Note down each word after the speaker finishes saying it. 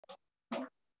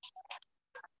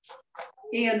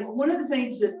And one of the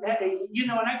things that, you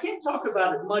know, and I can't talk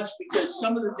about it much because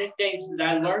some of the nicknames that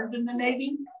I learned in the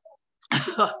Navy,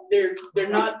 they're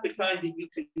not the kind that you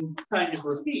can kind of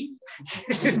repeat.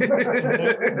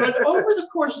 But over the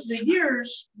course of the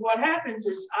years, what happens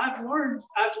is I've learned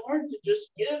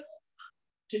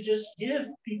to just give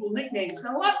people nicknames.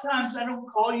 Now, a lot of times I don't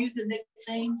call you the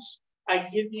nicknames I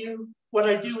give you. What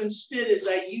I do instead is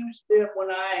I use them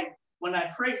when I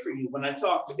pray for you, when I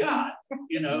talk to God,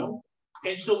 you know.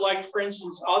 And so, like, for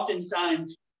instance,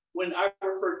 oftentimes when I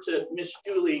refer to Miss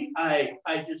Julie, I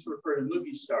just refer to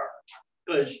movie star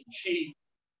because she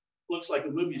looks like a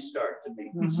movie star to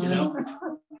me, you know.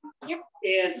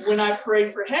 And when I pray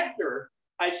for Hector,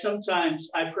 I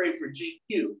pray for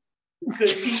GQ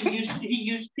because he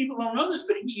used people don't know this,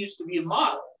 but he used to be a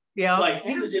model. Yeah, like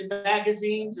he was in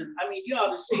magazines, and I mean, you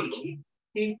ought to see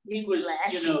he was,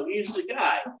 you know, he was the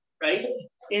guy, right?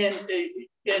 And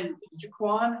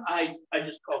Jaquan, I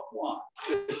just call Quan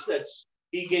because that's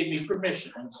he gave me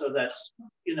permission, and so that's,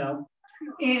 you know.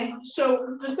 And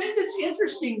so the thing that's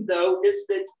interesting though is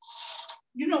that,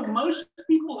 you know, most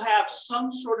people have some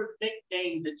sort of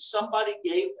nickname that somebody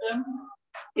gave them,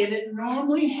 and it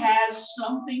normally has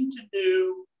something to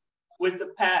do with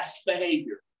the past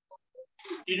behavior.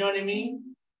 You know what I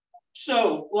mean?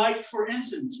 So, like, for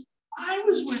instance, I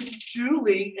was with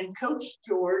Julie and Coach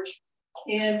George,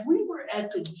 and we were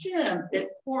at the gym at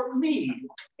Fort Meade,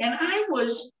 and I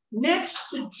was next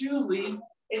to Julie,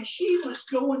 and she was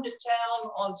going to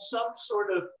town on some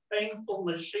sort of painful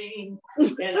machine,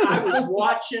 and I was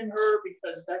watching her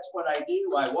because that's what I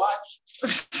do. I watch.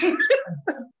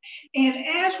 And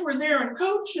as we're there, and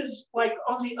Coach is like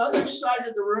on the other side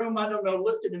of the room, I don't know,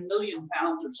 lifting 1 million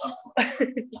pounds or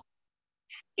something.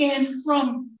 And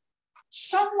from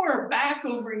somewhere back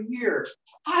over here,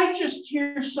 I just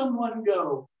hear someone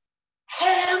go,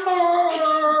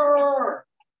 "Hammer!"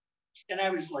 And I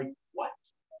was like, what?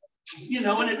 You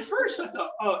know, and at first I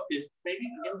thought, oh, is maybe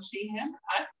MC Hammer?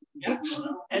 I don't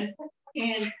know. And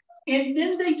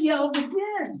then they yelled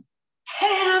again,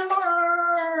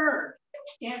 "Hammer!"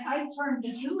 And I turned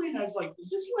to Julie and I was like, is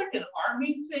this like an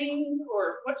army thing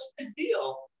or what's the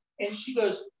deal? And she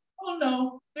goes, oh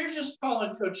no, they're just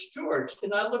calling Coach George.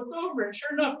 And I looked over, and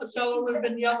sure enough, the fellow who had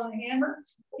been yelling "Hammer,"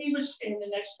 he was standing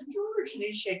next to George and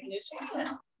he's shaking his hand.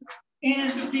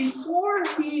 And before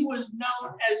he was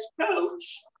known as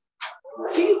Coach,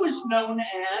 he was known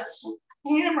as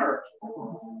Hammer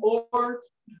or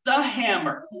the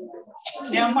Hammer.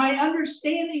 Now, my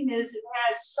understanding is it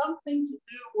has something to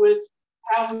do with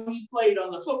how he played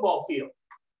on the football field.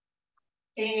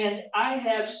 And I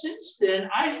have since then,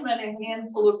 I've met a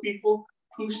handful of people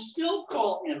who still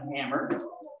call him Hammer.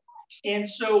 And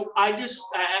so I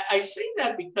say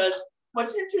that because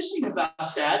what's interesting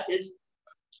about that is,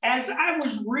 as I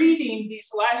was reading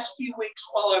these last few weeks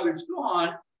while I was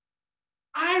gone,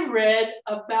 I read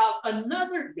about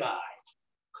another guy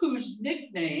whose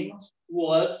nickname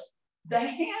was the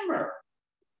Hammer.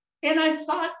 And I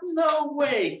thought, no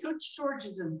way, Coach George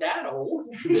isn't that old.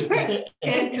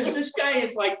 And because this guy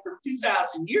is like from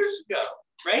 2,000 years ago,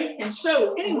 right? And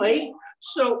so anyway,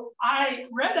 so I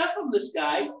read up on this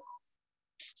guy.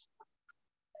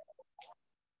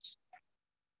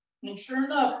 And sure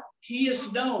enough, he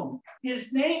is known.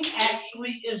 His name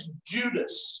actually is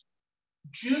Judas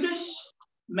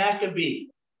Maccabee.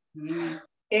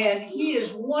 And he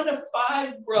is one of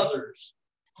 5 brothers,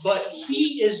 but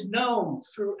he is known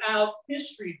throughout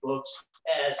history books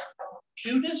as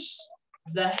Judas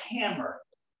the Hammer.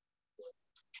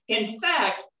 In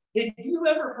fact, have you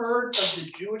ever heard of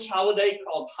the Jewish holiday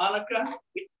called Hanukkah?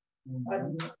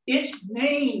 It's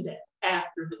named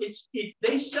after,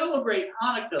 they celebrate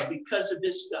Hanukkah because of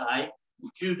this guy,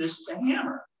 Judas the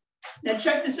Hammer. Now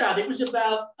check this out. It was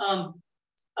about,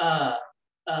 let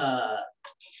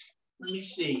me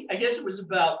see, I guess it was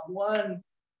about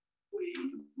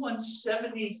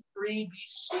 173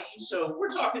 BC. So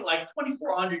we're talking like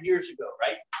 2,400 years ago,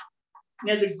 right?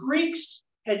 Now the Greeks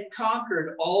had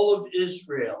conquered all of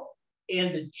Israel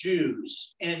and the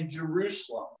Jews and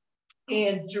Jerusalem.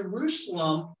 And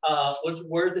Jerusalem was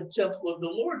where the temple of the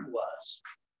Lord was.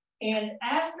 And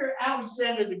after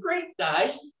Alexander the Great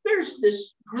dies, there's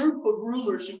this group of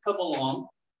rulers who come along.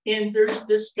 And there's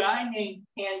this guy named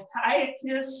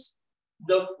Antiochus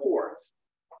the Fourth,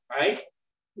 right?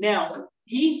 Now,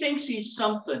 he thinks he's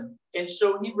something. And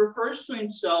so he refers to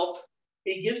himself,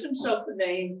 he gives himself the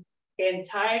name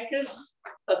Antiochus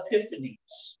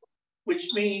Epiphanes,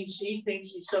 which means he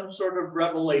thinks he's some sort of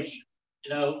revelation,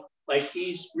 you know, like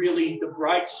he's really the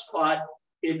bright spot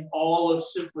in all of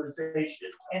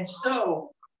civilization. And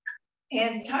so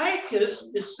Antiochus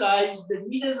decides that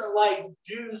he doesn't like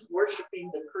Jews worshiping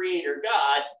the creator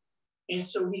God. And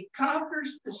so he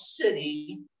conquers the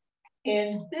city.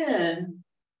 And then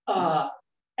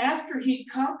after he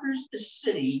conquers the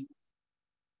city,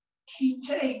 he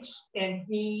takes and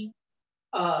he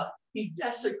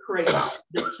desecrates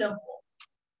the temple.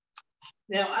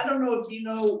 Now, I don't know if you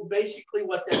know basically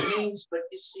what that means, but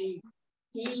you see,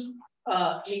 he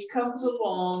comes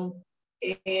along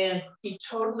and he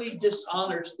totally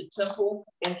dishonors the temple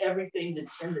and everything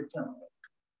that's in the temple.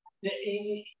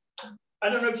 I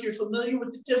don't know if you're familiar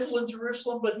with the temple in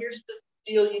Jerusalem, but here's the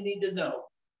deal you need to know.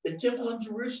 The temple in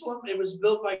Jerusalem, it was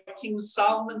built by King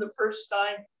Solomon the first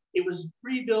time. It was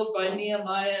rebuilt by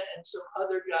Nehemiah and some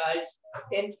other guys.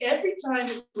 And every time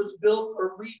it was built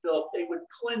or rebuilt, they would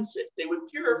cleanse it. They would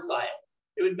purify it.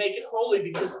 They would make it holy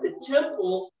because the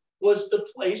temple was the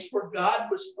place where God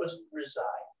was supposed to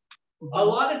reside. A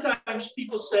lot of times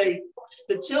people say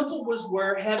the temple was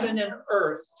where heaven and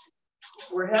earth,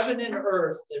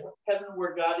 the heaven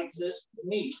where God exists,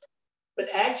 meet. But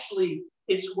actually,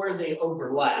 it's where they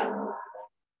overlap.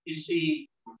 You see,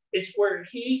 it's where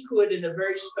he could, in a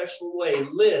very special way,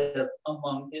 live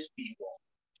among his people.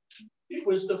 It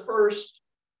was the first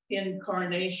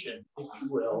incarnation, if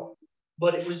you will,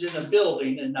 but it was in a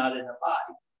building and not in a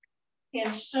body.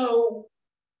 And so,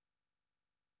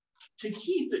 to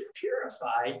keep it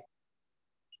purified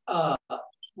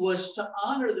was to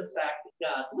honor the fact that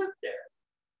God lived there.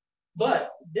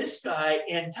 But this guy,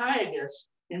 Antiochus,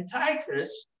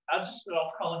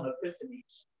 I'll call him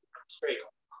Epiphanes, straight.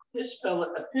 This fellow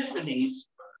Epiphanes,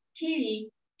 he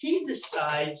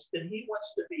decides that he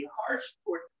wants to be harsh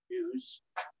toward the Jews.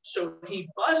 So he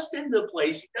busts into the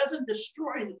place. He doesn't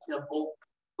destroy the temple,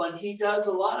 but he does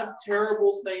a lot of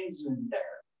terrible things in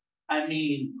there. I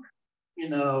mean, you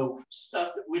know,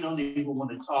 stuff that we don't even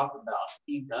want to talk about,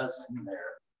 he does in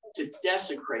there to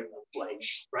desecrate the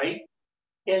place, right?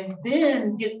 And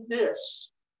then get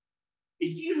this.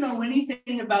 If you know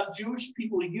anything about Jewish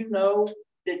people, you know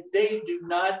that they do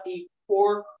not eat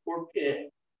pork or pig,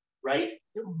 right?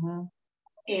 Mm-hmm.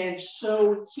 And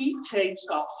so he takes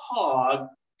a hog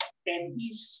and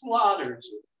he slaughters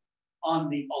it on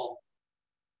the altar.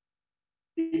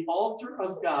 The altar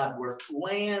of God, where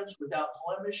lambs without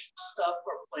blemish stuff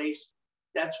are placed.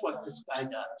 That's what this guy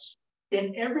does.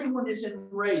 And everyone is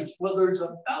enraged. Well, there's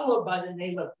a fellow by the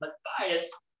name of Matthias,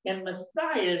 and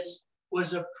Matthias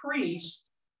was a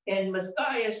priest, and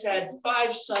Matthias had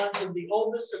 5 sons, and the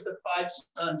oldest of the 5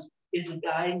 sons is a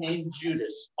guy named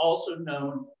Judas, also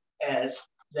known as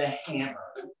the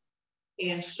Hammer.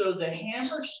 And so the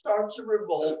Hammer starts a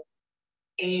revolt,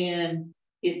 and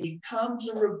it becomes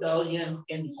a rebellion,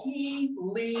 and he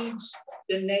leads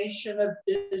the nation of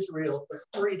Israel for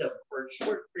freedom for a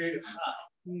short period of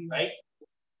time, right?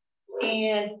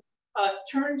 And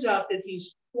turns out that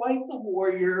he's quite the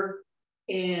warrior,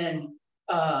 and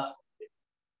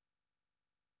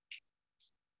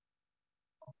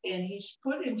he's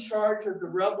put in charge of the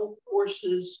rebel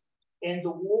forces, and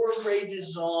the war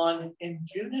rages on, and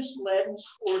Judas led his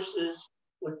forces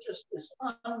with just this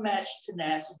unmatched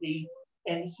tenacity.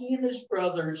 And he and his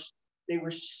brothers, they were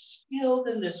skilled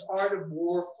in this art of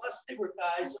war, plus they were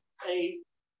guys of faith.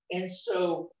 And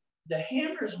so the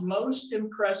Hammer's most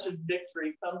impressive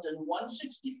victory comes in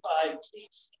 165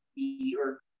 BCE,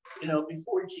 or,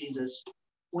 before Jesus,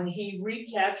 when he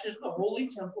recaptures the Holy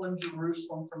Temple in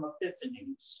Jerusalem from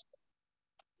Epiphanes.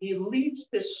 He leads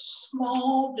this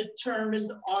small,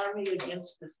 determined army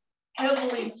against this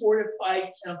heavily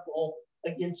fortified temple,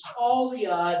 against all the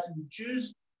odds, and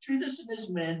Judas and his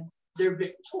men, they're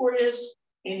victorious,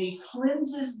 and he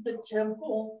cleanses the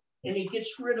temple, and he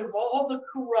gets rid of all the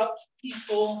corrupt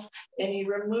people, and he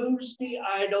removes the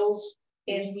idols,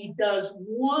 and he does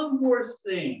one more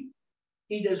thing.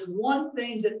 He does one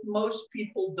thing that most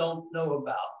people don't know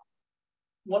about.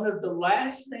 One of the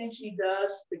last things he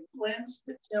does to cleanse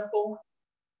the temple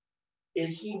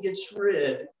is he gets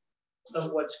rid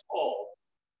of what's called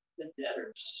the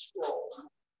debtor's scroll.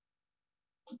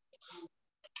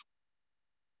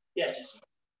 Yeah, Jesse.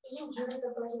 Isn't Judas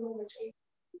the person who betrayed?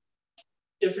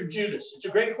 Different Judas. It's a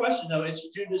great question, though. It's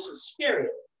Judas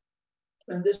Iscariot.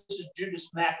 And this is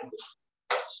Judas Maccabeus.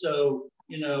 So,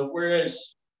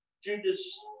 whereas Judas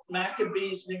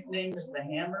Maccabee's nickname is the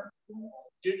Hammer,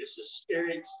 Judas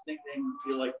Iscariot's nickname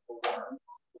would be like the Worm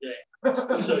today.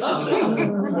 So just say,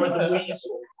 or the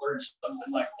Weasel, or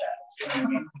something like that. You know what I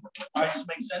mean? All right, does that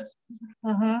make sense?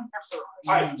 Mm-hmm. Absolutely.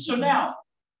 All right, so now,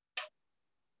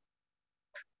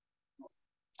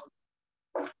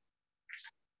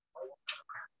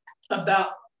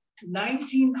 about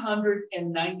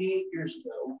 1998 years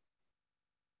ago,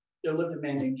 there lived a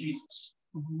man named Jesus.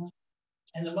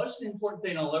 And the most important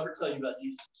thing I'll ever tell you about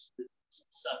Jesus is he's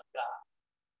the Son of God.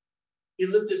 He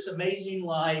lived this amazing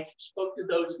life, spoke to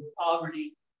those in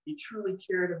poverty. He truly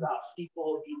cared about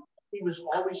people. He was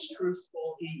always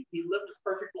truthful. He lived a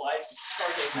perfect life. It's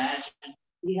hard to imagine.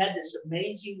 He had this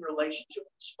amazing relationship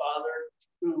with his Father,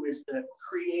 who is the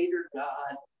Creator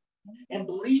God. And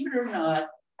believe it or not,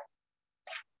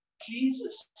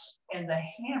 Jesus and the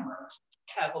hammer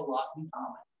have a lot in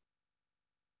common.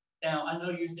 Now, I know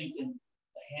you're thinking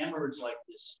the hammer is like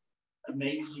this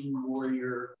amazing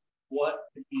warrior. What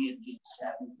could he and Jesus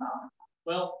have in common?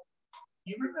 Well,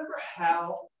 you remember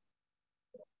how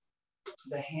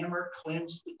the hammer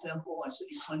cleansed the temple? I said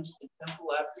he cleansed the temple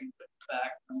after he put it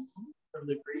back from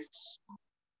the Greeks.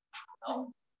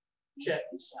 Well, check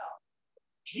this out.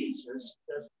 Jesus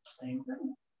does the same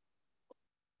thing.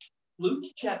 Luke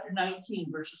chapter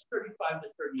 19, verses 35 to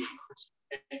 38.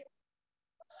 Okay.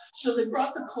 So they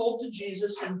brought the colt to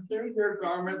Jesus and threw their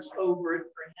garments over it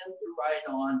for him to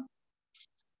ride on.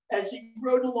 As he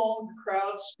rode along, the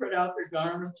crowd spread out their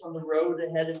garments on the road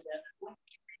ahead of him. And when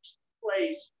he reached the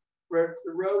place where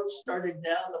the road started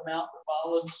down the Mount of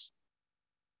Olives,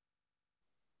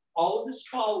 all of his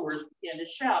followers began to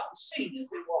shout and sing as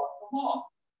they walked along,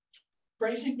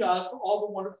 praising God for all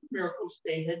the wonderful miracles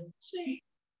they had seen.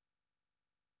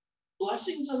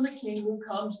 Blessings on the King who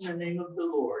comes in the name of the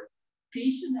Lord.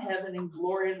 Peace in heaven and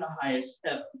glory in the highest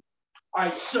heaven. All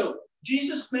right, so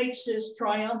Jesus makes his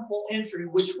triumphal entry,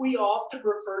 which we often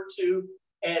refer to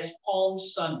as Palm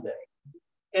Sunday.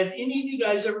 Have any of you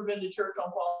guys ever been to church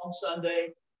on Palm Sunday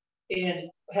and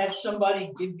had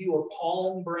somebody give you a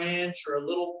palm branch or a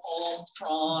little palm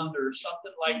frond or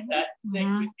something like that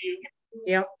thing with you?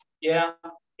 Yep. Yeah.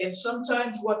 And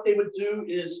sometimes what they would do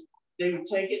is they would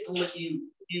take it and let you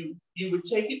would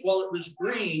take it while it was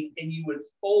green and you would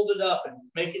fold it up and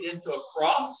make it into a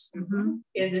cross. And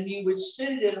then you would sit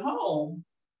it at home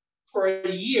for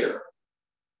a year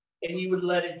and you would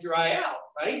let it dry out,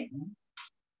 right?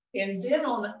 And then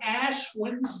on Ash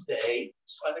Wednesday,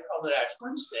 that's why they call it Ash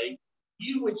Wednesday,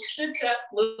 you would sit that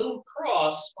little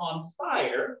cross on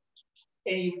fire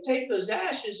and you would take those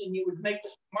ashes and you would make the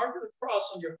mark of the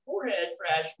cross on your forehead for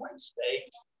Ash Wednesday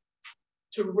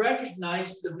to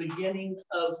recognize the beginning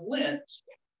of Lent,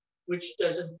 which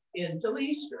doesn't end till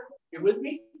Easter. You with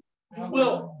me?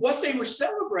 Well, what they were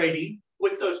celebrating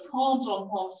with those palms on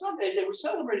Palm Sunday, they were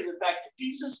celebrating the fact that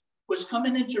Jesus was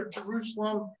coming into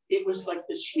Jerusalem. It was like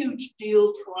this huge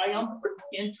deal, triumphant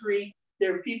entry.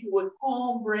 There were people with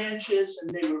palm branches and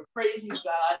they were praising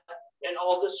God and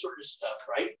all this sort of stuff,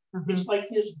 right? It's like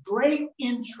his great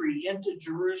entry into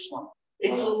Jerusalem.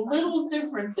 It's a little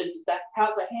different than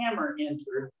how the hammer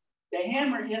entered. The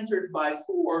hammer entered by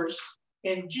force,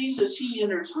 and Jesus, he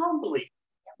enters humbly.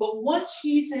 But once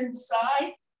he's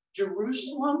inside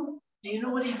Jerusalem, do you know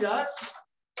what he does?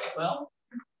 Well,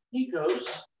 he goes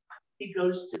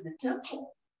to the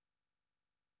temple.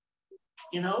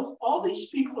 You know, all these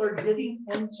people are getting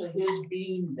into his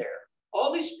being there.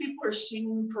 All these people are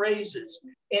singing praises,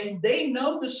 and they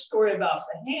know the story about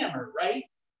the hammer, right?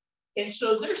 And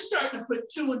so they're starting to put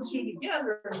two and two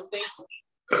together and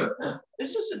think,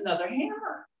 this is another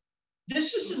hammer.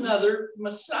 This is another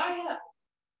Messiah.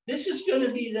 This is going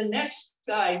to be the next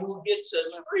guy who gets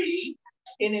us free.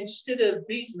 And instead of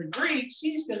beating the Greeks,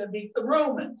 he's going to beat the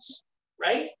Romans,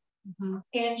 right?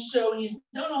 And so he's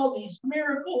done all these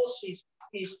miracles.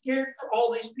 He's cared for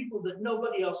all these people that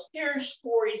nobody else cares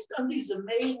for. He's done these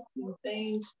amazing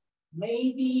things.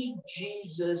 Maybe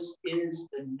Jesus is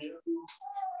the new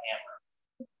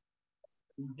hammer.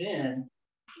 And then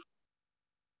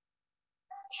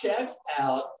check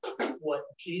out what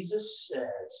Jesus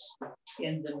says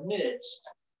in the midst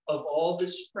of all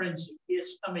this frenzy. He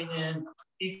is coming in,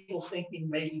 people thinking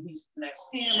maybe he's the next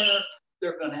hammer.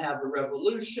 They're going to have a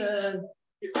revolution,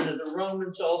 get rid of the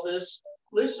Romans, all this.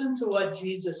 Listen to what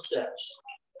Jesus says.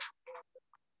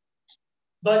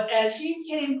 But as he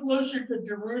came closer to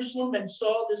Jerusalem and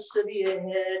saw the city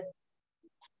ahead,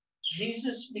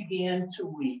 Jesus began to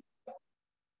weep.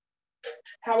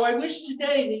 How I wish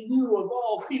today that you of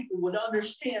all people would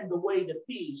understand the way to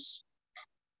peace.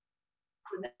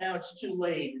 But now it's too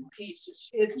late and peace is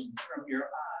hidden from your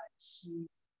eyes.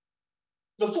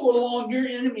 Before long, your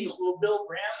enemies will build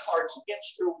ramparts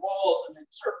against your walls and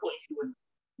encircle you and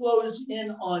close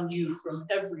in on you from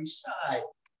every side.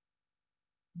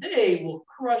 They will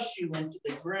crush you into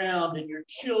the ground and your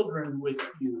children with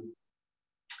you.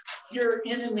 Your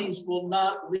enemies will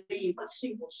not leave a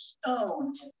single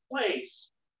stone in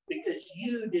place because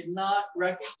you did not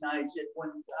recognize it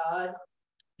when God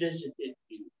visited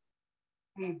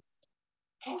you.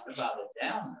 Talk about a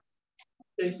downer.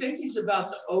 They think he's about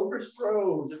to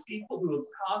overthrow the people who have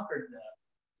conquered them.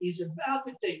 He's about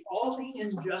to take all the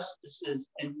injustices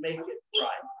and make it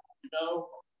right. You know,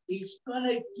 he's going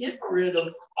to get rid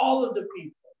of all of the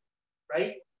people,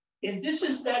 right? And this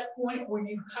is that point where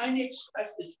you kind of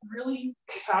expect this really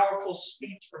powerful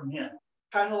speech from him,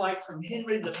 kind of like from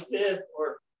Henry V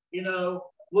or, you know,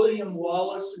 William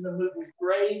Wallace in the movie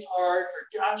Braveheart or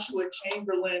Joshua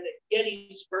Chamberlain at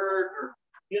Gettysburg or,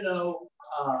 you know,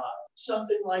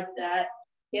 something like that.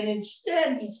 And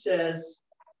instead he says,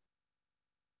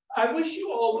 I wish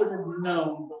you all would have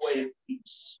known the way of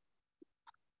peace.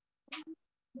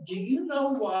 Do you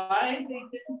know why they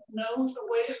didn't know the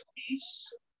way of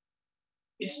peace?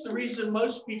 It's the reason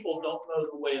most people don't know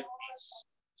the way of peace.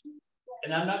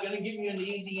 And I'm not going to give you an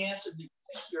easy answer that you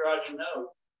think you already know.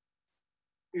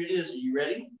 Here it is. Are you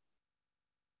ready?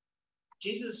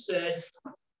 Jesus said,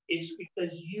 it's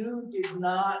because you did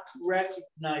not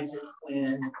recognize it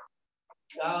when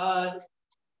God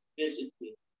visited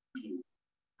you.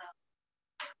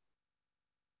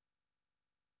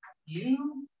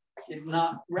 You did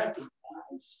not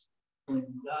recognize when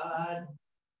God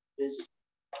visited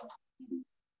you.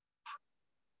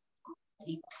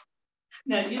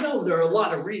 Now, you know, there are a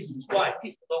lot of reasons why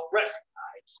people don't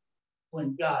recognize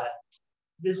when God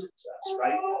visits us,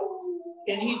 right?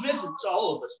 And he visits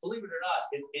all of us, believe it or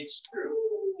not, it's true.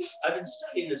 I've been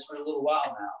studying this for a little while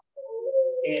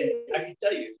now, and I can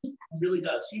tell you, he really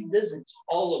does. He visits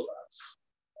all of us.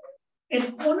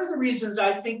 And one of the reasons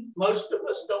I think most of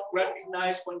us don't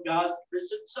recognize when God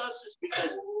visits us is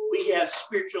because we have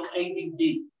spiritual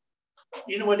ADD.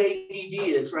 You know what ADD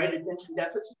is, right? Attention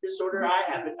deficit disorder. I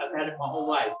have it. I've had it my whole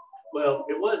life. Well,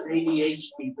 it was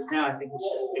ADHD, but now I think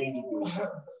it's just ADD.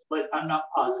 But I'm not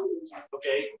positive,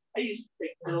 okay? I used to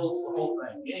take pills, the whole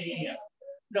thing. Yeah.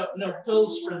 No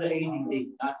pills for the ADD,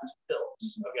 not just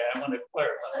pills. Okay, I want to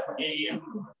clarify that. Yeah.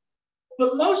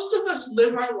 But most of us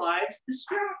live our lives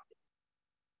distracted.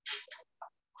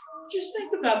 Just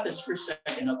think about this for a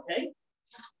second, okay?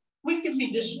 We can be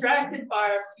distracted by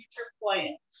our future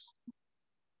plans.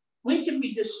 We can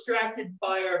be distracted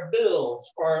by our bills,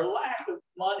 or our lack of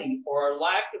money, or our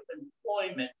lack of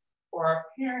employment, or our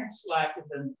parents' lack of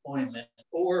employment,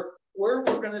 or where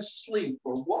we're going to sleep,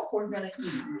 or what we're going to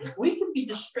eat. We can be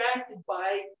distracted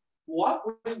by what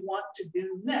we want to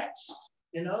do next,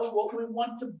 you know, what we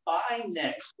want to buy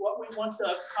next, what we want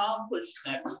to accomplish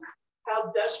next,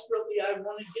 how desperately I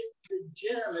want to get to the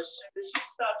gym as soon as he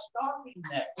stops talking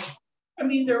next. I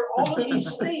mean, there are all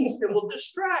these things that will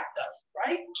distract us,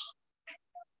 right?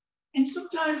 And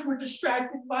sometimes we're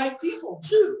distracted by people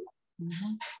too.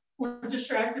 Mm-hmm. We're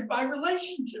distracted by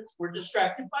relationships. We're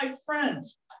distracted by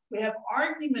friends. We have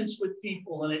arguments with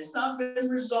people and it's not been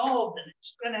resolved and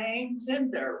it's kind of hangs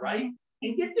in there, right?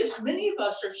 And get this, many of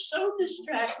us are so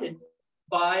distracted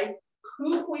by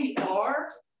who we are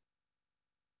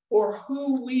or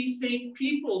who we think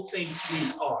people think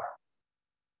we are,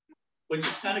 which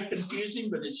is kind of confusing,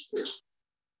 but it's true.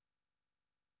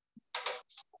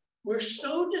 We're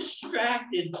so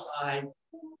distracted by,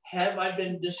 have I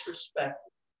been disrespected?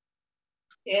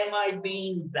 Am I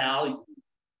being valued?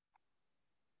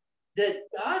 That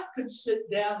God could sit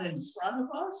down in front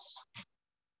of us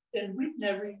and we'd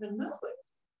never even know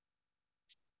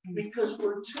it. Because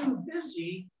we're too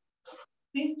busy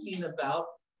thinking about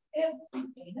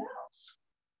everything else.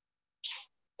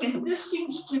 And this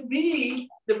seems to be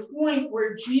the point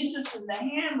where Jesus and the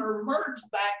hammer merge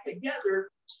back together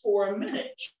for a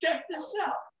minute. Check this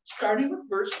out, starting with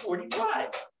verse 45.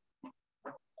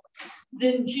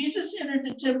 Then Jesus entered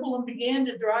the temple and began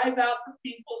to drive out the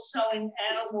people selling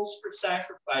animals for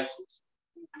sacrifices.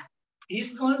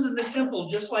 He's cleansing the temple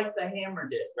just like the hammer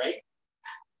did, right?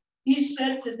 He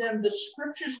said to them, the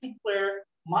scriptures declare,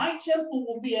 my temple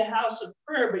will be a house of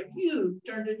prayer, but you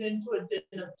turned it into a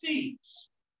den of thieves.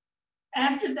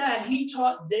 After that, he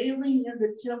taught daily in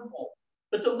the temple.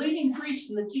 But the leading priests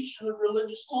and the teachers of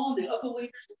religious law and the other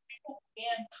leaders of people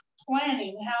began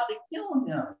planning how to kill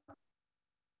him.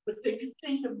 But they could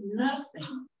think of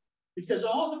nothing because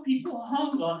all the people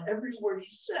hung on every word he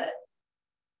said.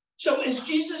 So as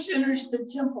Jesus enters the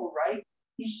temple, right,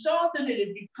 he saw that it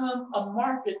had become a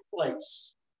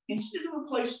marketplace. Instead of a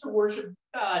place to worship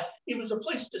God, it was a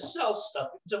place to sell stuff.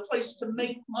 It was a place to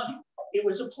make money. It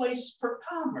was a place for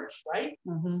commerce, right?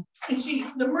 Mm-hmm. And see,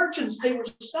 the merchants, they were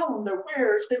selling their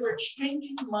wares. They were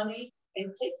exchanging money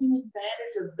and taking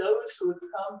advantage of those who had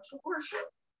come to worship.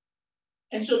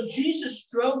 And so Jesus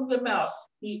drove them out.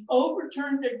 He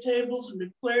overturned their tables and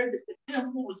declared that the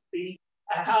temple was to be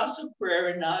a house of prayer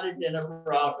and not a den of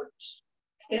robbers.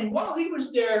 And while he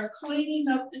was there cleaning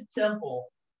up the temple,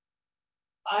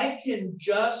 I can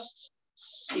just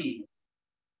see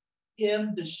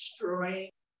him destroying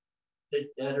the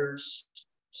debtor's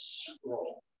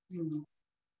scroll.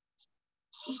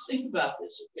 Just think about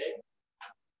this, okay?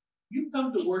 You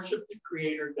come to worship the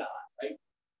Creator God, right?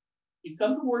 You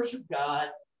come to worship God.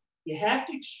 You have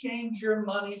to exchange your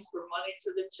money for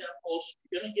the temples.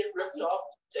 You're going to get ripped off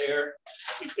there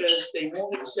because they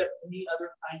won't accept any other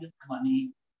kind of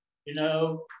money. You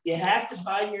know, you have to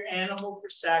buy your animal for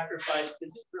sacrifice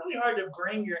because it's really hard to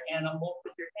bring your animal,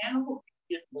 but your animal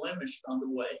can get blemished on the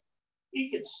way.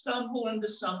 It could stumble into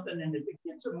something, and if it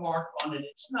gets a mark on it,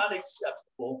 it's not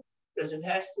acceptable because it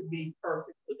has to be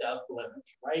perfect without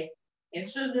blemish, right? And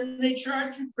so then they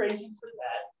charge you crazy for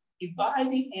that. You buy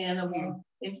the animal,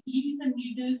 and even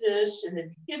you do this, and if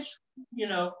it gets, you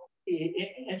know,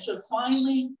 and so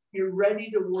finally you're ready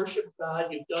to worship God.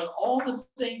 You've done all the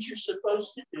things you're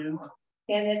supposed to do.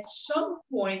 And at some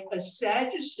point, a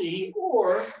Sadducee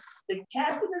or the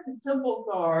captain of the temple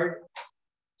guard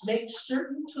makes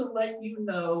certain to let you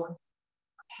know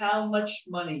how much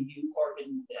money you are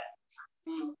in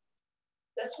debt.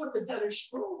 That's what the debtor's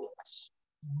scroll is.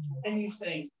 And you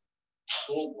think,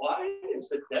 well, why is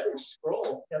the debtor's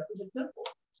scroll kept in the temple?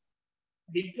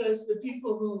 Because the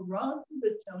people who run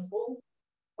the temple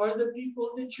are the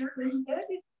people that you're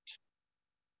indebted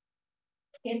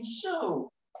to. And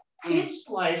so it's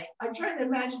like, I try to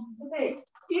imagine today,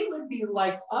 it would be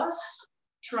like us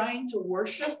trying to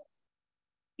worship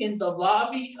in the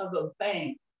lobby of a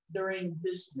bank during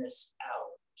business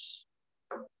hours.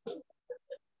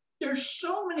 There's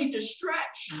so many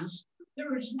distractions.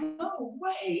 There is no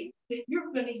way that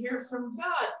you're going to hear from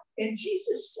God. And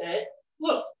Jesus said,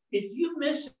 look, if you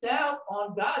miss out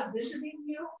on God visiting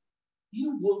you,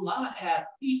 you will not have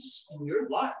peace in your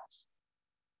life.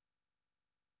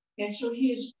 And so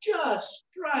he is just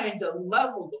trying to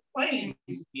level the playing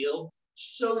field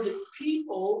so that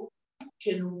people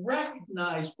can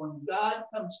recognize when God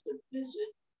comes to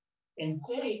visit and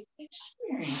they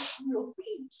experience real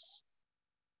peace.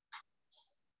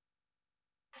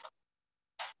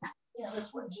 Yeah,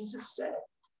 that's what Jesus said.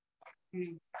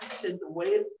 He said the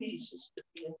way of peace is to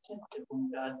be attentive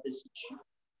when God visits you.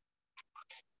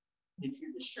 If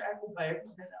you're distracted by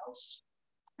everything else,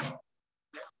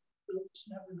 you'll just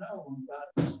never know when God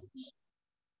visits.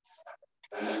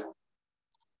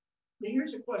 Now,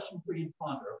 here's a question for you to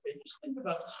ponder, okay? Just think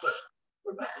about this question.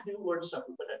 We're about to do Lord's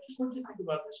Supper, but I just want you to think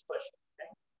about this question, okay?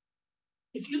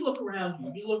 If you look around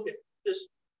you, you look at just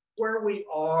where we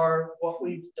are, what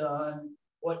we've done,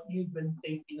 what you've been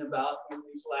thinking about in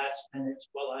these last minutes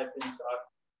while I've been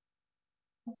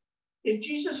talking. If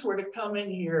Jesus were to come in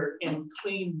here and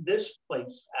clean this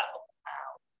place out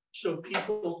so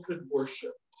people could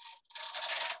worship,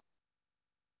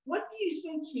 what do you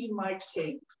think he might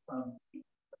take from you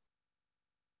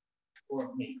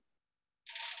or me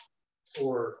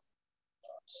or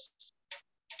us?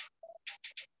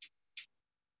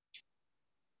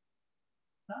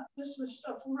 Not just the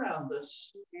stuff around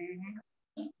us,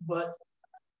 but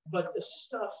the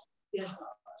stuff in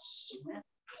us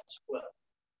as well.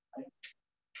 Right?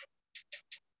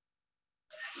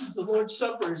 The Lord's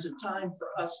Supper is a time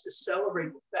for us to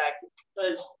celebrate the fact that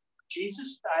because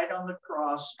Jesus died on the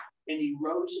cross and he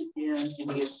rose again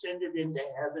and he ascended into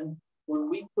heaven, when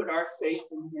we put our faith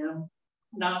in him,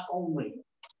 not only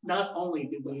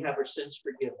do we have our sins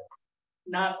forgiven,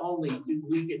 not only do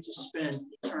we get to spend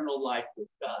eternal life with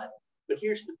God, but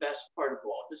here's the best part of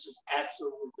all. This is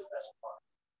absolutely the best part.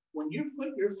 When you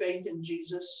put your faith in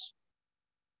Jesus,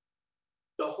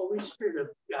 the Holy Spirit of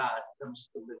God comes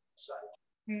to live inside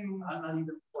you. I'm not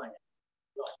even playing.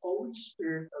 The Holy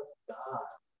Spirit of God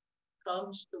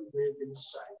comes to live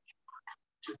inside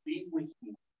you, to be with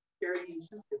you, carry you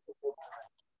through difficult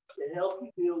times, to help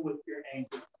you deal with your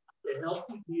anger, to help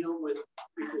you deal with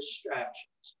your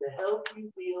distractions, to help you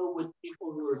deal with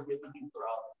people who are giving you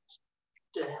problems,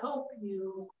 to help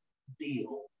you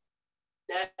deal.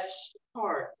 That's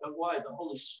part of why the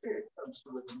Holy Spirit comes to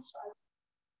live inside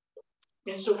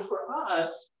you. And so for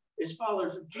us, as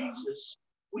followers of Jesus,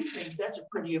 we think that's a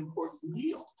pretty important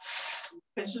deal.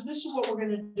 And so this is what we're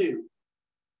going to do.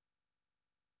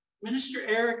 Minister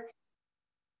Eric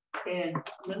and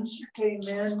Minister K.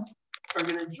 Men are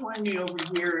going to join me over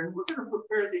here, and we're going to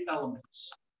prepare the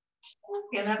elements.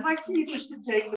 And I'd like for you just to take